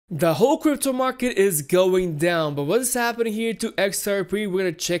The whole crypto market is going down, but what is happening here to XRP? We're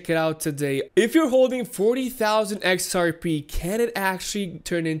gonna check it out today. If you're holding 40,000 XRP, can it actually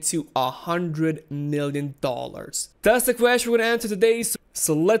turn into $100 million? That's the question we're gonna answer today,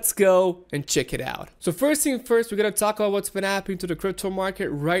 so let's go and check it out. So first thing first, we're gonna talk about what's been happening to the crypto market.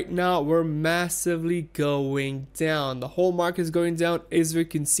 Right now, we're massively going down. The whole market is going down. As we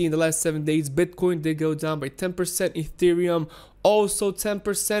can see in the last 7 days, Bitcoin did go down by 10%, Ethereum also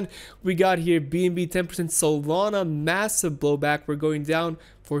 10%. We got here BNB 10%, Solana massive blowback. We're going down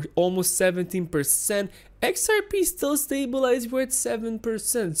for almost 17%. XRP still stabilized, we're at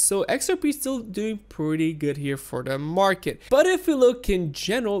 7%. So XRP is still doing pretty good here for the market. But if we look in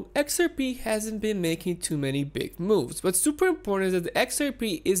general, XRP hasn't been making too many big moves. What's super important is that the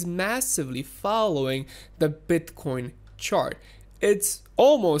XRP is massively following the Bitcoin chart. It's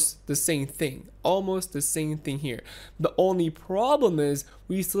almost the same thing, here. The only problem is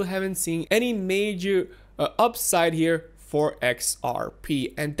we still haven't seen any major upside here for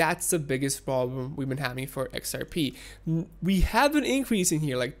XRP, and that's the biggest problem we've been having for XRP. We have an increase in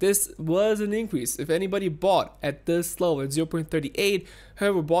here, like this was an increase. If anybody bought at this level at 0.38,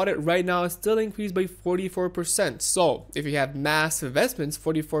 whoever bought it right now is still increased by 44%. So if you have massive investments,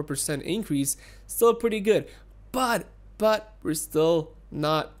 44% increase, still pretty good. But we're still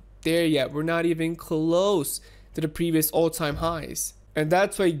not there yet. We're not even close to the previous all-time highs. And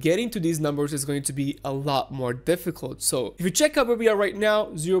that's why getting to these numbers is going to be a lot more difficult. So if you check out where we are right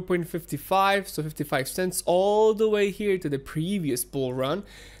now, 0.55, so 55 cents all the way here to the previous bull run,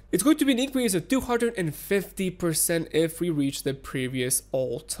 it's going to be an increase of 250% if we reach the previous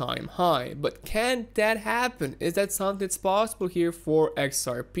all-time high. But can that happen? Is that something that's possible here for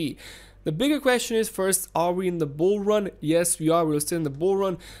XRP? The bigger question is, first, are we in the bull run? Yes, we are. We're still in the bull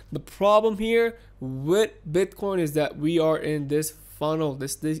run. The problem here with Bitcoin is that we are in this funnel,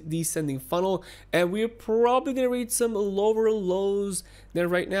 this descending funnel, and we're probably going to reach some lower lows than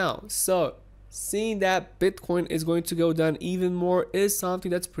right now. So seeing that Bitcoin is going to go down even more is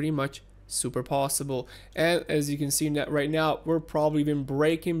something that's pretty much super possible. And as you can see right now, we're probably even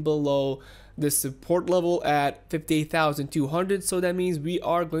breaking below the support level at 58,200. So that means we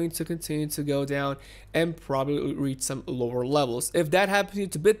are going to continue to go down and probably reach some lower levels. If that happens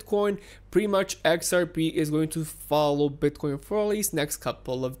to Bitcoin, pretty much XRP is going to follow Bitcoin for at least next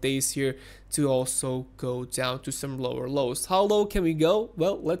couple of days here to also go down to some lower lows. How low can we go?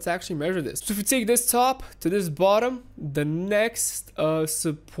 Well, let's actually measure this. So if we take this top to this bottom, the next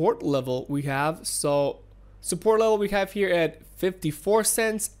support level we have, support level we have here at 54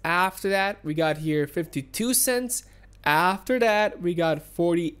 cents. After that, we got here 52 cents. After that, we got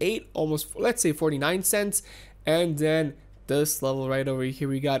 48, almost, let's say 49 cents. And then this level right over here,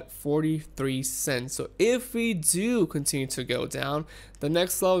 we got 43 cents. So if we do continue to go down, the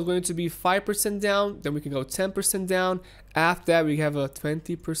next level is going to be 5% down. Then we can go 10% down. After that, we have a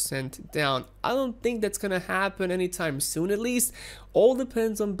 20% down. I don't think that's going to happen anytime soon, at least. All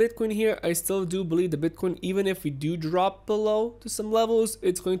depends on Bitcoin here. I still do believe the Bitcoin, even if we do drop below to some levels,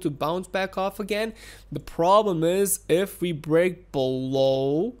 it's going to bounce back off again. The problem is if we break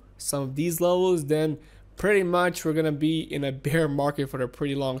below some of these levels, then pretty much we're going to be in a bear market for a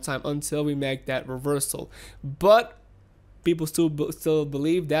pretty long time until we make that reversal. But people still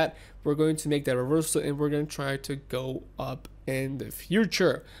believe that we're going to make that reversal and we're going to try to go up in the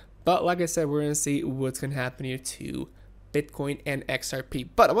future. But like I said, we're going to see what's going to happen here to Bitcoin and XRP.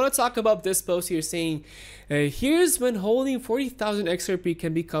 But I want to talk about this post here saying, here's when holding 40,000 XRP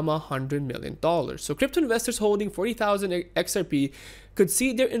can become $100 million. So crypto investors holding 40,000 XRP could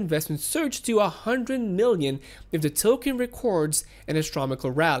see their investment surge to 100 million if the token records an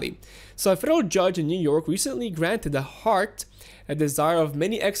astronomical rally. So a federal judge in New York recently granted the heart a desire of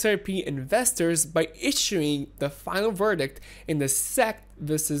many XRP investors by issuing the final verdict in the SEC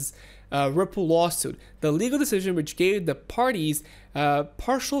versus Ripple lawsuit. The legal decision, which gave the parties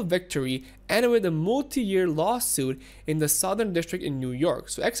partial victory, ended with a multi-year lawsuit in the Southern District in New York.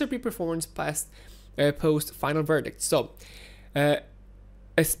 So XRP performance passed post final verdict. So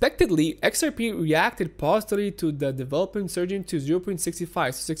expectedly, XRP reacted positively to the development, surging to 0.65,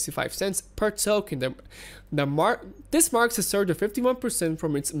 so 65 cents per token. This marks a surge of 51%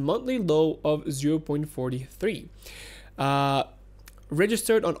 from its monthly low of 0.43.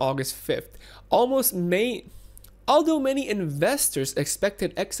 Registered on August 5th. Although many investors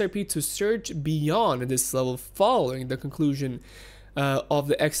expected XRP to surge beyond this level following the conclusion of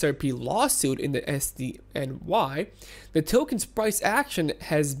the XRP lawsuit in the SDNY, the token's price action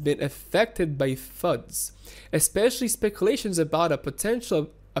has been affected by FUDs, especially speculations about a potential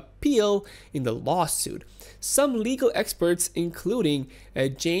appeal in the lawsuit. Some legal experts, including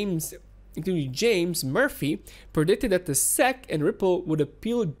James Murphy, predicted that the SEC and Ripple would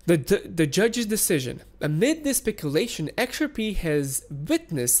appeal the judge's decision. Amid this speculation, XRP has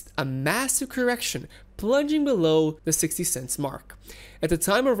witnessed a massive correction, plunging below the 60 cents mark. At the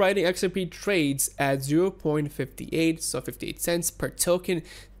time of writing, XRP trades at 0.58, so 58 cents per token,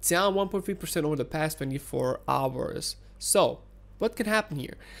 down 1.3% over the past 24 hours. So, what can happen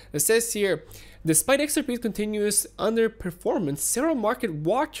here? It says here, despite XRP's continuous underperformance, several market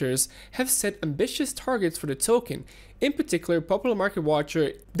watchers have set ambitious targets for the token. In particular, Popular Market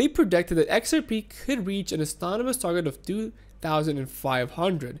Watcher, they predicted that XRP could reach an astonishing target of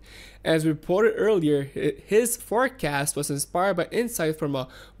 2,500. As reported earlier, his forecast was inspired by insight from a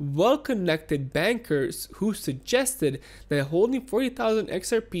well-connected banker who suggested that holding 40,000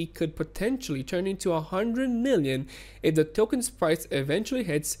 XRP could potentially turn into 100 million if the token's price eventually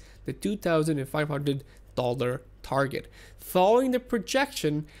hits the $2,500 target. Following the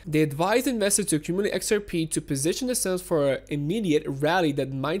projection, they advised investors to accumulate XRP to position themselves for an immediate rally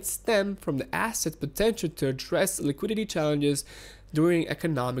that might stem from the asset's potential to address liquidity challenges during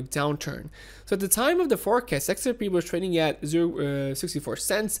economic downturn. So at the time of the forecast, XRP was trading at 64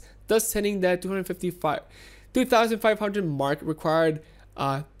 cents, thus hitting that 2,500 mark required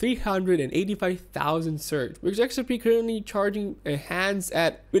 385,000 surge, which XRP currently charging hands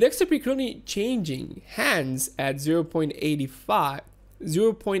at, with XRP currently changing hands at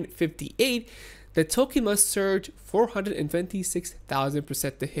 0.58, the token must surge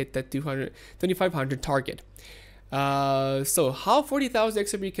 426,000% to hit that 2,500 target. So how 40,000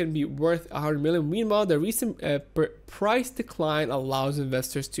 XRP can be worth 100 million? Meanwhile, the recent price decline allows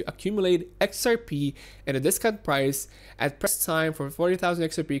investors to accumulate XRP at a discount price. At present time, for 40,000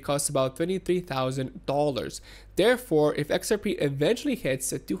 XRP costs about $23,000. Therefore, if XRP eventually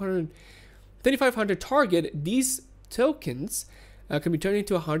hits a 2,500 target, these tokens can be turned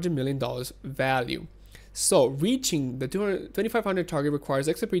into $100 million value. So reaching the 2,500 target requires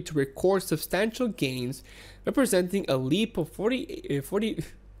XRP to record substantial gains, representing a leap of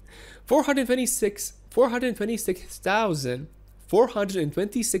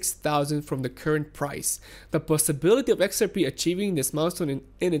 426,000 from the current price. The possibility of XRP achieving this milestone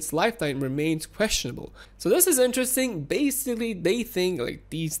in its lifetime remains questionable. So this is interesting. Basically, they think, like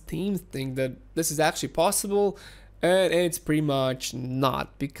these teams think, that this is actually possible, and it's pretty much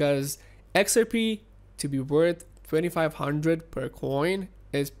not, because XRP to be worth 2,500 per coin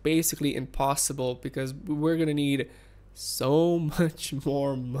is basically impossible, because we're gonna need so much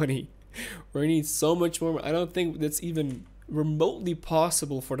more money. We're gonna need so much more. I don't think that's even remotely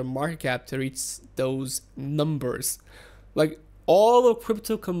possible for the market cap to reach those numbers. Like all of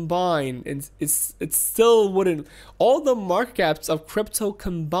crypto combined, and it still wouldn't. All the market caps of crypto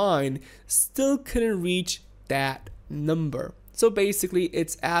combined still couldn't reach that number. So basically,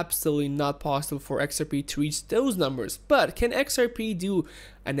 it's absolutely not possible for XRP to reach those numbers. But can XRP do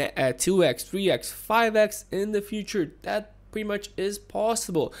a 2x, 3x, 5x in the future? That pretty much is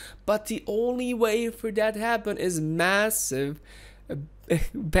possible. But the only way for that to happen is massive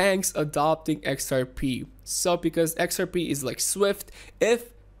banks adopting XRP. So because XRP is like Swift, if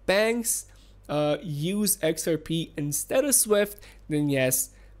banks use XRP instead of Swift, then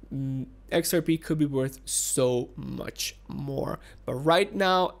yes, XRP could be worth so much more. But right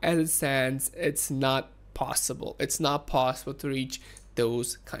now, as it stands, it's not possible. It's not possible to reach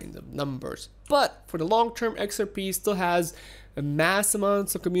those kinds of numbers. But for the long term, XRP still has a mass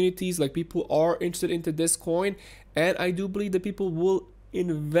amounts of communities, like people are interested into this coin, and I do believe that people will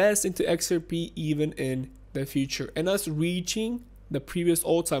invest into XRP even in the future. And us reaching the previous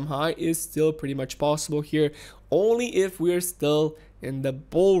all-time high is still pretty much possible here, only if we're still in the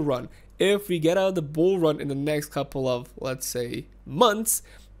bull run. If we get out of the bull run in the next couple of, let's say, months,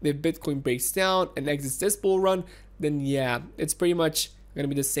 if Bitcoin breaks down and exits this bull run, then yeah, it's pretty much gonna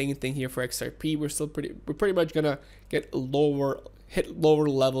be the same thing here for XRP. We're pretty much gonna hit lower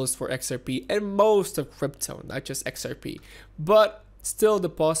levels for XRP and most of crypto, not just XRP. But still, the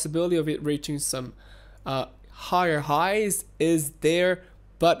possibility of it reaching some higher highs is there,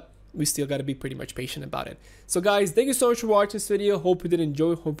 but we still got to be pretty much patient about it. So guys, thank you so much for watching this video. Hope you did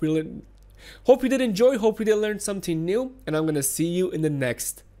enjoy. Hope you did learn something new, and I'm gonna see you in the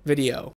next video.